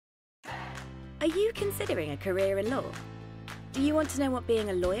Are you considering a career in law? Do you want to know what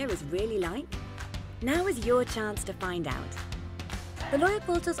being a lawyer is really like? Now is your chance to find out. The Lawyer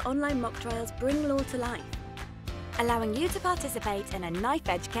Portal's online mock trials bring law to life, allowing you to participate in a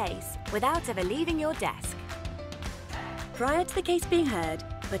knife-edge case without ever leaving your desk. Prior to the case being heard,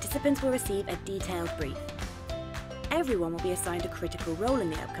 participants will receive a detailed brief. Everyone will be assigned a critical role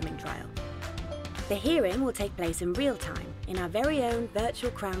in the upcoming trial. The hearing will take place in real time in our very own virtual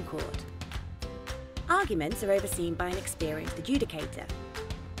Crown Court. Arguments are overseen by an experienced adjudicator.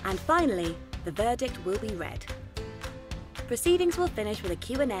 And finally, the verdict will be read. Proceedings will finish with a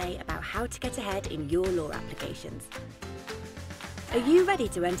Q&A about how to get ahead in your law applications. Are you ready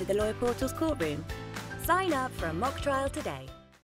to enter the Lawyer Portal's courtroom? Sign up for a mock trial today.